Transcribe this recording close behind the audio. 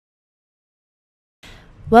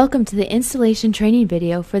Welcome to the installation training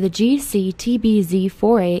video for the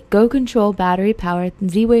GCTBZ48 Go Control Battery Powered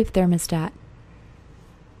Z-Wave Thermostat.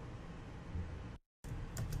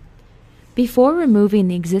 Before removing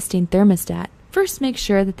the existing thermostat, first make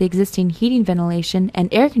sure that the existing heating, ventilation, and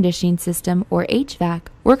air conditioning system, or HVAC,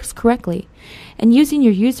 works correctly, and using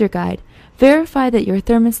your user guide, verify that your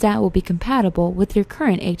thermostat will be compatible with your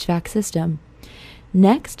current HVAC system.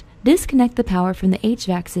 Next, disconnect the power from the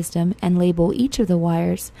HVAC system and label each of the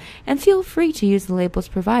wires, and feel free to use the labels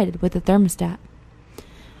provided with the thermostat.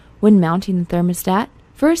 When mounting the thermostat,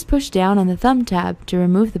 first push down on the thumb tab to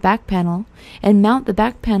remove the back panel and mount the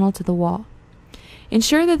back panel to the wall.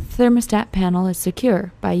 Ensure that the thermostat panel is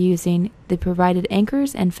secure by using the provided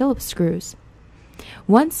anchors and Phillips screws.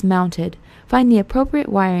 Once mounted, find the appropriate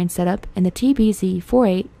wiring setup in the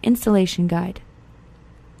TBZ48 installation guide.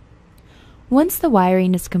 Once the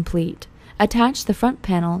wiring is complete, attach the front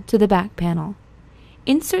panel to the back panel.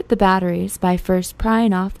 Insert the batteries by first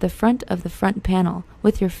prying off the front of the front panel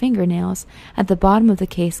with your fingernails at the bottom of the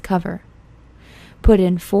case cover. Put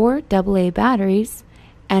in 4 AA batteries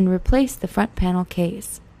and replace the front panel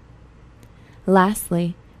case.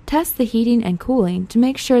 Lastly, test the heating and cooling to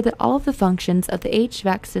make sure that all of the functions of the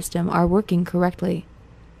HVAC system are working correctly.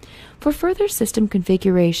 For further system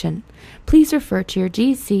configuration, please refer to your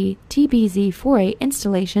GCTBZ48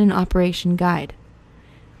 installation and operation guide.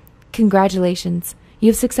 Congratulations! You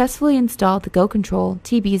have successfully installed the Go Control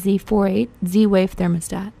TBZ48 Z-Wave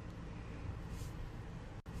Thermostat.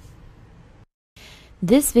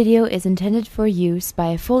 This video is intended for use by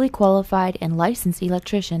a fully qualified and licensed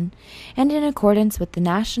electrician and in accordance with the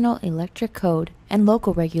National Electric Code and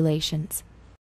local regulations.